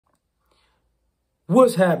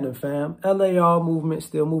What's happening, fam? L.A.R. movement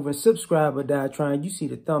still moving. Subscribe or die trying. You see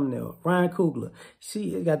the thumbnail. Ryan Coogler.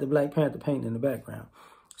 See, it got the Black Panther painting in the background.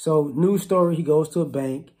 So, news story, he goes to a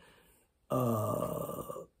bank,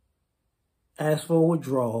 asks for a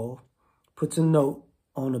withdrawal, puts a note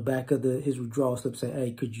on the back of his withdrawal slip saying,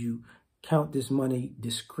 hey, could you count this money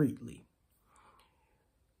discreetly?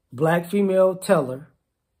 Black female teller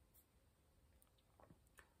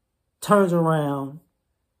turns around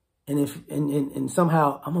and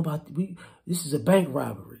somehow this is a bank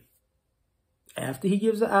robbery. After he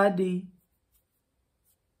gives the ID,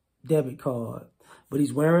 debit card, but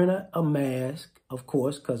he's wearing a mask, of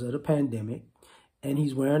course, because of the pandemic, and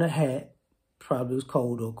he's wearing a hat, probably it was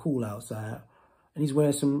cold or cool outside, and he's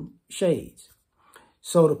wearing some shades.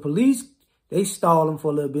 So the police, they stall him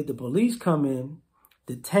for a little bit. The police come in,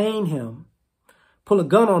 detain him, pull a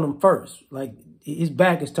gun on him first. Like, his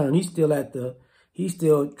back is turned. He's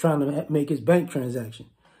still trying to make his bank transaction.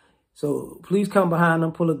 So police come behind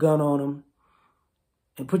him, pull a gun on him,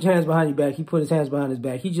 and put your hands behind your back. He put his hands behind his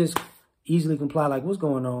back. He just easily complied, like, what's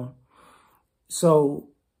going on? So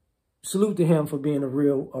salute to him for being a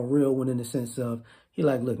real one, in the sense of, he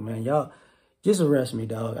like, look, man, y'all just arrest me,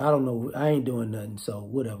 dog. I don't know. I ain't doing nothing. So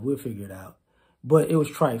whatever, we'll figure it out. But it was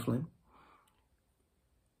trifling.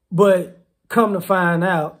 But come to find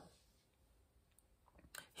out,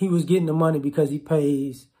 he was getting the money because he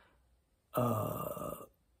pays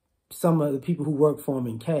some of the people who work for him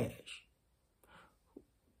in cash.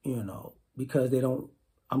 You know, because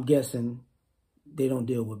I'm guessing they don't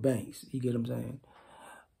deal with banks. You get what I'm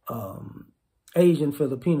saying? Asian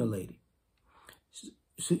Filipino lady.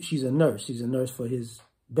 She's a nurse. She's a nurse for his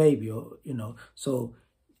baby, or, you know. So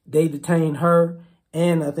they detain her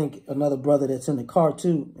and I think another brother that's in the car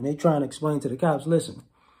too. And they trying to explain to the cops, listen,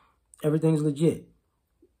 everything's legit.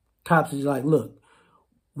 Cops is like, look,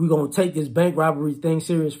 we're going to take this bank robbery thing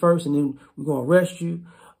serious first, and then we're going to arrest you,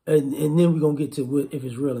 and then we're going to get to if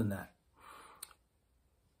it's real or not.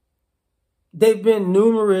 There have been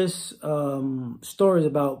numerous stories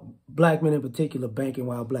about black men in particular banking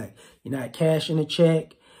while black. You're not cashing a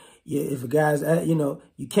check. If a guy's, you know,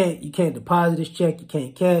 you can't deposit his check. You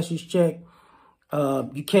can't cash his check.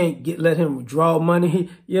 You can't let him withdraw money.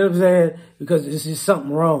 You know what I'm saying? Because this is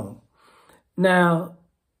something wrong. Now,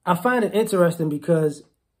 I find it interesting because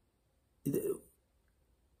the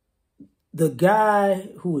guy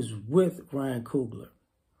who was with Ryan Coogler,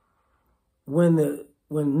 when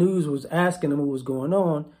news was asking him what was going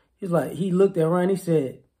on, he looked at Ryan, he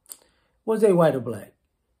said, was they white or black?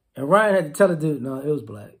 And Ryan had to tell the dude, no, it was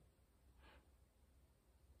black.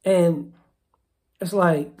 And it's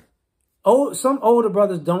like, some older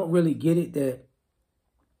brothers don't really get it, that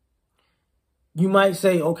you might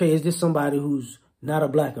say, okay, is this somebody who's not a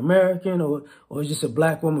black American, or is just a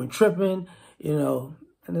black woman tripping, you know?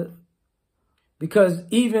 Because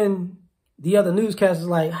even the other newscasters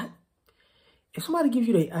like, if somebody gives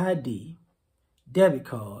you their ID, debit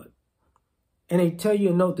card, and they tell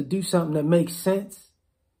you a note to do something that makes sense,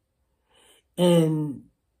 and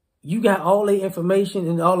you got all the information,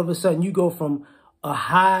 and all of a sudden you go from a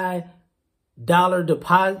high dollar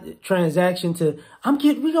deposit transaction to,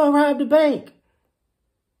 we gonna rob the bank.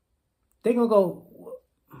 They're gonna go,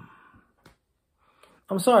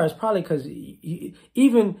 I'm sorry, it's probably because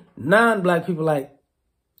even non-black people like,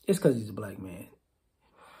 it's because he's a black man.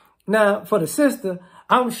 Now, for the sister,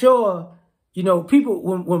 I'm sure, you know, people,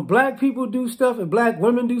 when black people do stuff and black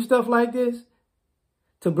women do stuff like this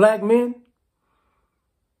to black men,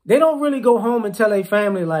 they don't really go home and tell their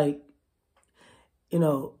family, like, you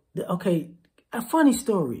know, okay, a funny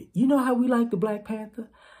story. You know how we like the Black Panther?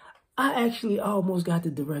 I actually almost got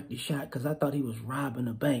the director's shot because I thought he was robbing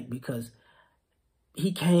a bank, because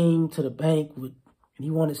he came to the bank and he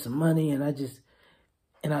wanted some money, and I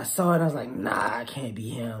saw it, and I was like, nah, it can't be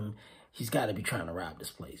him. He's got to be trying to rob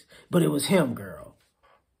this place. But it was him, girl.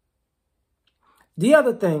 The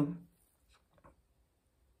other thing,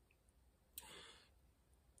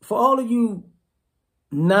 for all of you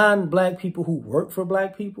non-black people who work for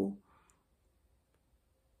black people,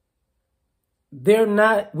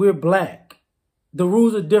 we're black. The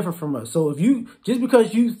rules are different from us. So just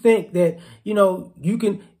because you think that, you know, you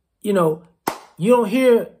can, you know, you don't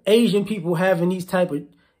hear Asian people having these type of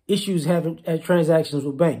issues having transactions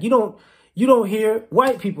with bank. You don't hear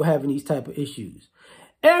white people having these type of issues.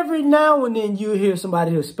 Every now and then you hear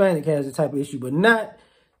somebody Hispanic has a type of issue, but not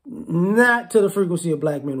to the frequency of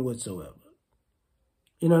black men whatsoever.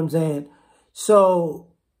 You know what I'm saying? So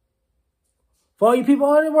for all you people,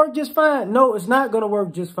 oh, it work just fine. No, it's not going to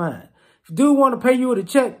work just fine. If dude want to pay you with a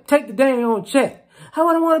check, take the dang on check. How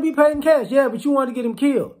would I want to be paid in cash? Yeah, but you want to get him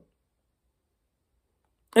killed.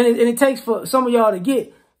 And it takes for some of y'all to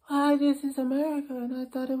get, why, this is America, and I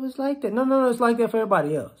thought it was like that. No, it's like that for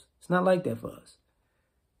everybody else. It's not like that for us.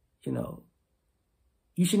 You know,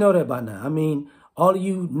 you should know that by now. I mean, all of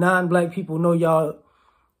you non-black people know y'all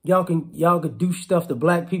could do stuff to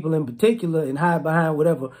black people in particular and hide behind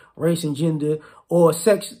whatever race and gender or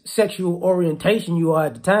sexual orientation you are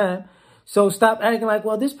at the time. So stop acting like,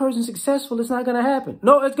 well, this person's successful, it's not gonna happen.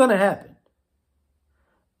 No, it's gonna happen.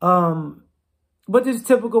 But this is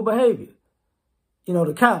typical behavior. You know,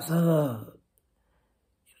 the cops,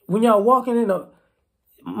 when y'all walking in,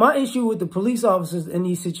 my issue with the police officers in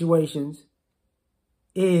these situations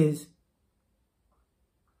is,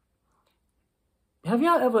 have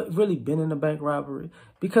y'all ever really been in a bank robbery?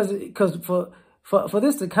 Because for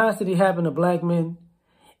this to constantly happen to black men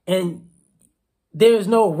and there's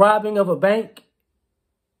no robbing of a bank,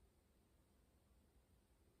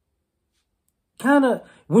 kind of,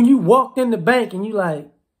 when you walked in the bank and you like,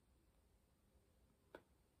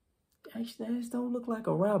 actually, this don't look like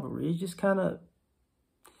a robbery. It's just kind of,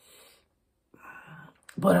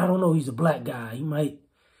 but I don't know, he's a black guy. He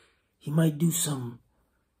might do some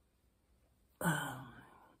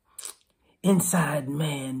inside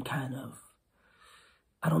man kind of,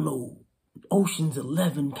 I don't know, Ocean's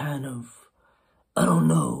 11 kind of, I don't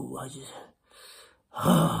know,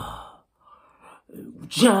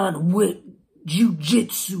 John Wick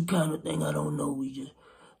jiu-jitsu kind of thing. I don't know. We just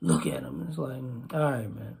look at him. It's like, all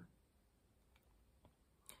right, man.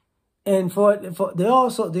 And for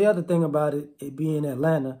the other thing about it being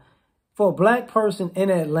Atlanta, for a black person in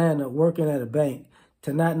Atlanta working at a bank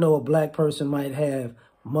to not know a black person might have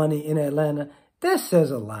money in Atlanta, that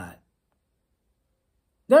says a lot.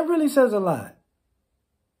 That really says a lot.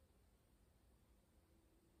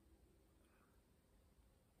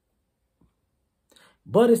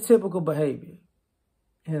 But it's typical behavior,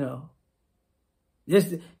 you know.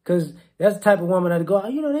 Just because that's the type of woman that go, oh,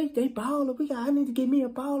 you know, they baller. I need to get me a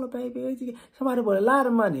baller, baby. Somebody with a lot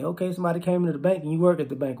of money. Okay, somebody came into the bank and you work at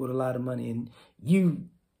the bank with a lot of money and you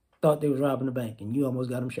thought they was robbing the bank and you almost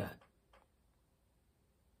got them shot.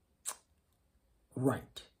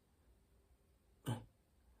 Right.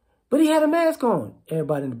 But he had a mask on.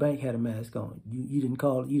 Everybody in the bank had a mask on. You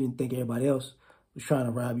didn't think everybody else was trying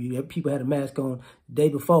to rob you. People had a mask on the day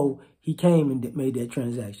before he came and made that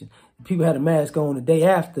transaction. People had a mask on the day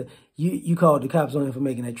after you called the cops on him for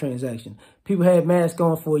making that transaction. People had masks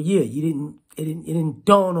on for a year. It didn't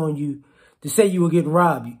dawn on you to say you were getting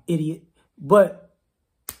robbed, you idiot. But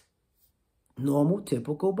normal,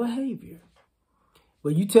 typical behavior.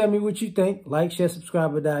 But you tell me what you think. Like, share,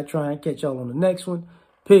 subscribe, or die trying. Catch y'all on the next one.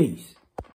 Peace.